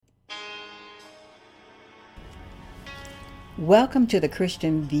Welcome to the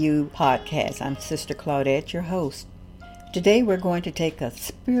Christian View podcast. I'm Sister Claudette, your host. Today we're going to take a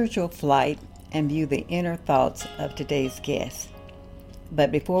spiritual flight and view the inner thoughts of today's guest.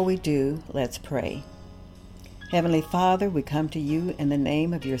 But before we do, let's pray. Heavenly Father, we come to you in the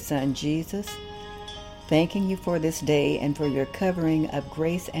name of your Son Jesus, thanking you for this day and for your covering of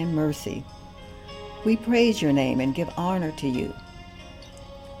grace and mercy. We praise your name and give honor to you.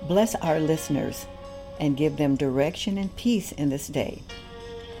 Bless our listeners and give them direction and peace in this day.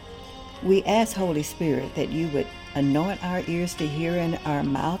 We ask, Holy Spirit, that you would anoint our ears to hear and our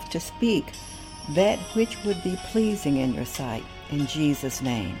mouth to speak that which would be pleasing in your sight. In Jesus'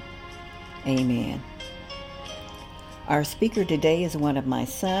 name, amen. Our speaker today is one of my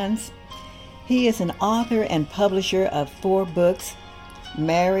sons. He is an author and publisher of 4 books,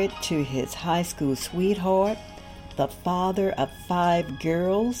 married to his high school sweetheart, the father of 5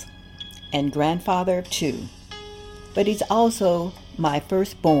 girls, and grandfather of 2. But he's also my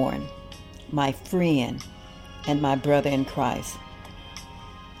firstborn, my friend, and my brother in Christ.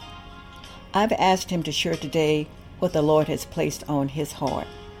 I've asked him to share today what the Lord has placed on his heart.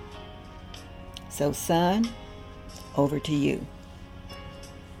 So, son, over to you.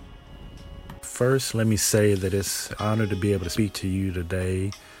 First, let me say that it's an honor to be able to speak to you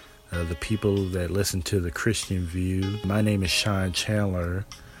today, the people that listen to the Christian View. My name is Sean Chandler.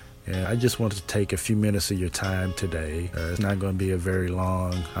 And I just wanted to take a few minutes of your time today. It's not going to be a very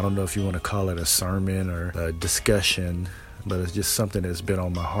long, I don't know if you want to call it a sermon or a discussion, but it's just something that's been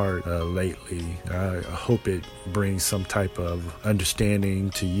on my heart lately. I hope it brings some type of understanding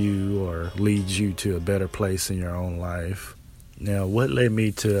to you or leads you to a better place in your own life. Now, what led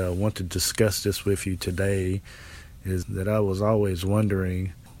me to want to discuss this with you today is that I was always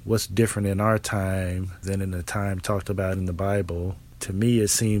wondering what's different in our time than in the time talked about in the Bible. To me, it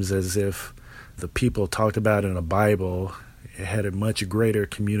seems as if the people talked about in the Bible had a much greater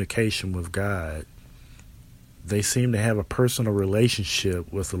communication with God. They seem to have a personal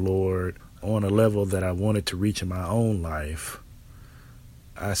relationship with the Lord on a level that I wanted to reach in my own life.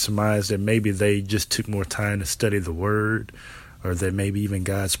 I surmise that maybe they just took more time to study the Word, or that maybe even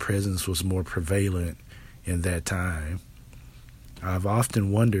God's presence was more prevalent in that time. I've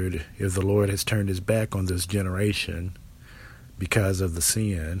often wondered if the Lord has turned his back on this generation because of the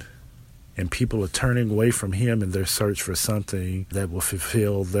sin, and people are turning away from him in their search for something that will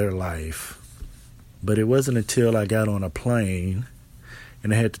fulfill their life. But it wasn't until I got on a plane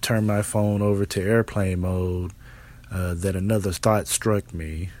and I had to turn my phone over to airplane mode that another thought struck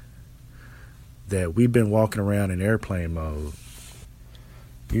me, that we've been walking around in airplane mode.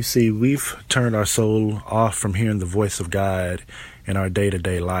 You see, we've turned our soul off from hearing the voice of God in our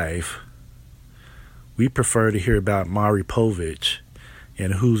day-to-day life. We prefer to hear about Maury Povich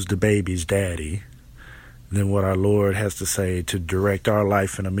and who's the baby's daddy than what our Lord has to say to direct our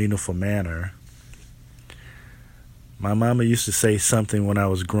life in a meaningful manner. My mama used to say something when I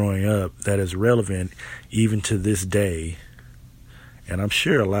was growing up that is relevant even to this day, and I'm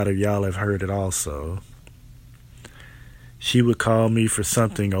sure a lot of y'all have heard it also. She would call me for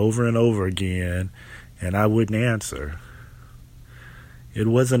something over and over again, and I wouldn't answer. It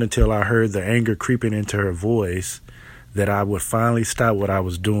wasn't until I heard the anger creeping into her voice that I would finally stop what I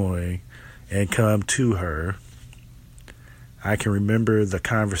was doing and come to her. I can remember the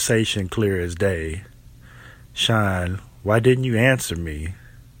conversation clear as day. "Sean, why didn't you answer me?"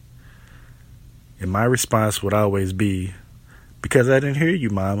 And my response would always be, "Because I didn't hear you,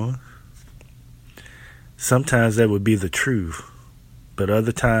 Mama." Sometimes that would be the truth, but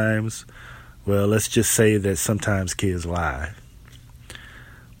other times, well, let's just say that sometimes kids lie.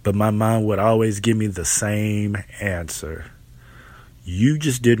 But my mom would always give me the same answer. "You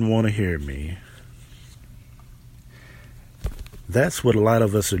just didn't want to hear me." That's what a lot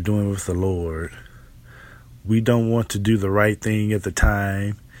of us are doing with the Lord. We don't want to do the right thing at the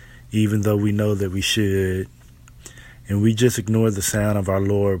time, even though we know that we should. And we just ignore the sound of our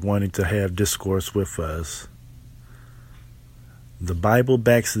Lord wanting to have discourse with us. The Bible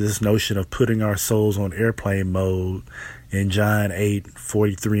backs this notion of putting our souls on airplane mode in John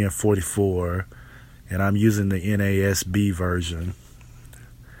 8:43 and 44, and I'm using the NASB version.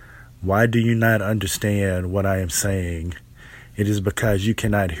 "Why do you not understand what I am saying? It is because you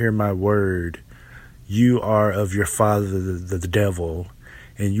cannot hear my word. You are of your father, the devil,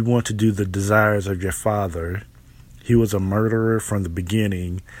 and you want to do the desires of your father. He was a murderer from the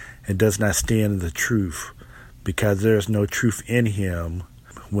beginning and does not stand in the truth, because there is no truth in him.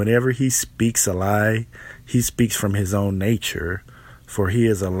 Whenever he speaks a lie, he speaks from his own nature, for he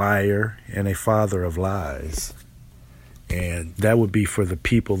is a liar and a father of lies." And that would be for the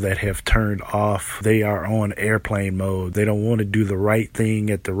people that have turned off. They are on airplane mode. They don't want to do the right thing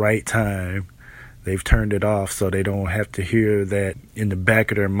at the right time. They've turned it off so they don't have to hear that in the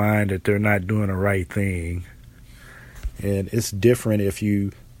back of their mind that they're not doing the right thing. And it's different if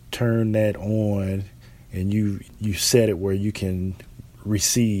you turn that on and you set it where you can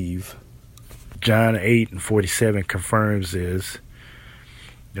receive. John 8:47 confirms this.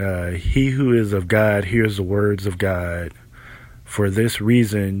 He who is of God hears the words of God. For this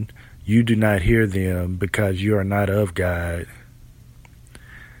reason you do not hear them, because you are not of God.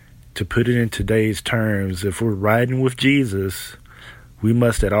 To put it in today's terms, if we're riding with Jesus, we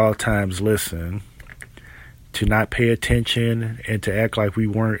must at all times listen. To not pay attention and to act like we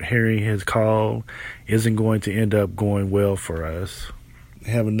weren't hearing his call isn't going to end up going well for us. I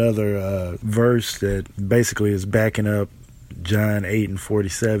have another verse that basically is backing up John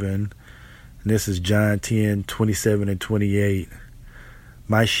 8:47. And this is John 10:27 and 28.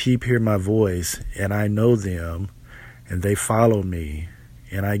 My sheep hear my voice, and I know them, and they follow me.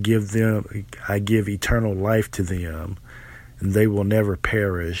 And I give eternal life to them, and they will never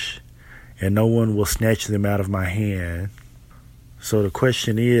perish, and no one will snatch them out of my hand. So the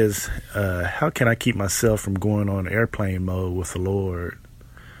question is, how can I keep myself from going on airplane mode with the Lord?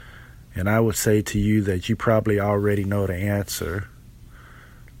 And I would say to you that you probably already know the answer,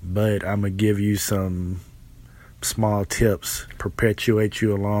 but I'm going to give you some small tips, perpetuate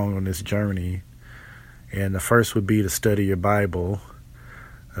you along on this journey. And the first would be to study your Bible.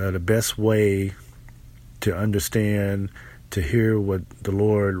 The best way to understand, to hear what the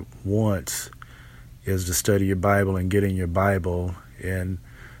Lord wants, is to study your Bible and get in your Bible and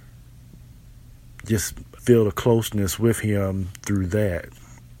just feel the closeness with him through that.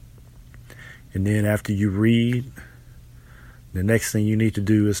 And then after you read, the next thing you need to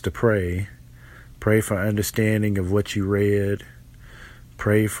do is to pray. Pray for understanding of what you read.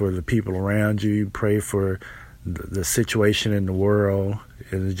 Pray for the people around you. Pray for the situation in the world.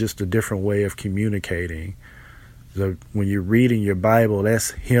 It's just a different way of communicating. So when you're reading your Bible,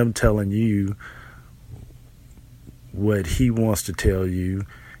 that's him telling you what he wants to tell you.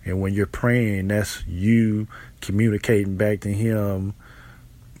 And when you're praying, that's you communicating back to him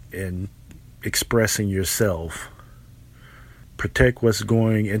and expressing yourself. Protect what's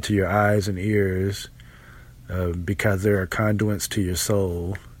going into your eyes and ears, because there are conduits to your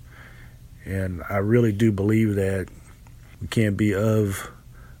soul. And I really do believe that we can't be of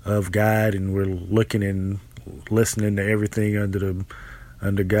God and we're looking and listening to everything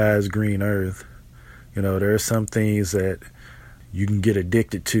under God's green earth. You know, there are some things that you can get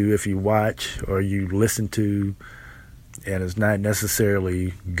addicted to if you watch or you listen to, and it's not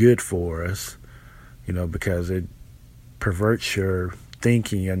necessarily good for us, you know, because it perverts your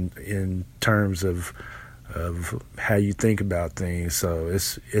thinking in terms of how you think about things. So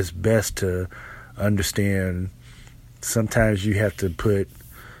it's best to understand sometimes you have to put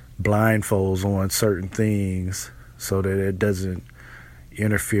blindfolds on certain things so that it doesn't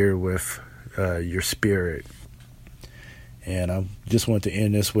interfere with your spirit. And I just want to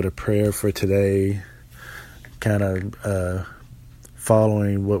end this with a prayer for today, kind of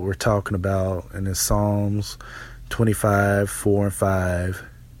following what we're talking about in the Psalms 25:4-5.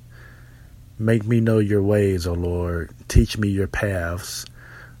 Make me know your ways, O Lord. Teach me your paths.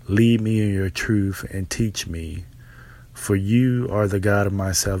 Lead me in your truth and teach me. For you are the God of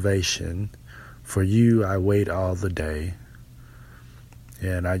my salvation. For you I wait all the day.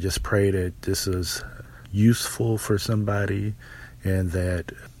 And I just pray that this is useful for somebody and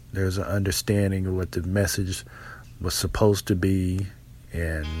that there's an understanding of what the message was supposed to be.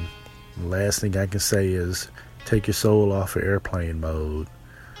 And the last thing I can say is take your soul off of airplane mode.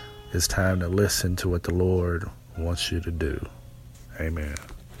 It's time to listen to what the Lord wants you to do. Amen.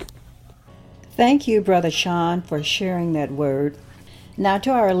 Thank you, Brother Sean, for sharing that word. Now,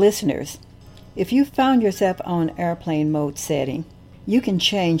 to our listeners, if you found yourself on airplane mode setting, you can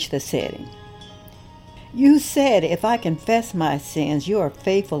change the setting. You said, if I confess my sins, you are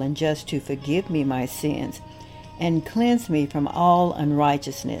faithful and just to forgive me my sins and cleanse me from all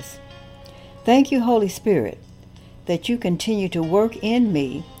unrighteousness. Thank you, Holy Spirit, that you continue to work in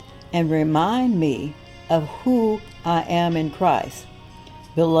me and remind me of who I am in Christ,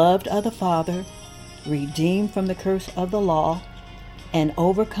 beloved of the Father, redeemed from the curse of the law, an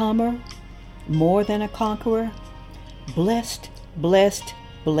overcomer, more than a conqueror, blessed, blessed,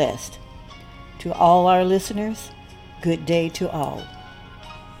 blessed. To all our listeners, good day to all.